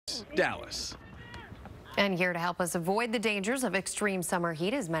Dallas. And here to help us avoid the dangers of extreme summer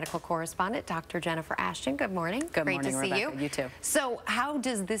heat is medical correspondent Dr. Jennifer Ashton. Good morning. Good morning, Great to see Rebecca. you. You too. So how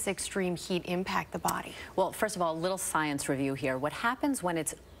does this extreme heat impact the body? Well, first of all, a little science review here. What happens when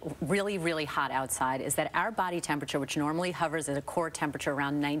it's really, really hot outside is that our body temperature, which normally hovers at a core temperature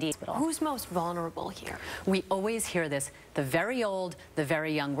around 90. Who's most vulnerable here? We always hear this. The very old, the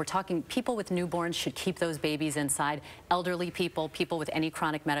very young. We're talking people with newborns should keep those babies inside. Elderly people, people with any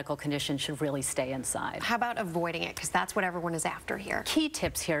chronic medical condition should really stay inside. How about avoiding it? Because that's what everyone is after here. Key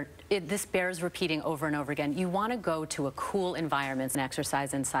tips here. This bears repeating over and over again. You want to go to a cool environment and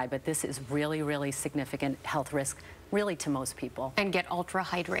exercise inside, but this is really, really significant health risk, really, to most people. And get ultra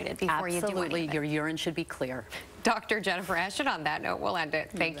hydrated before you do anything. Absolutely. Your urine should be clear. Dr. Jennifer Ashton, on that note, we'll end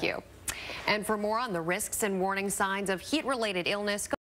it. Thank you. And for more on the risks and warning signs of heat-related illness,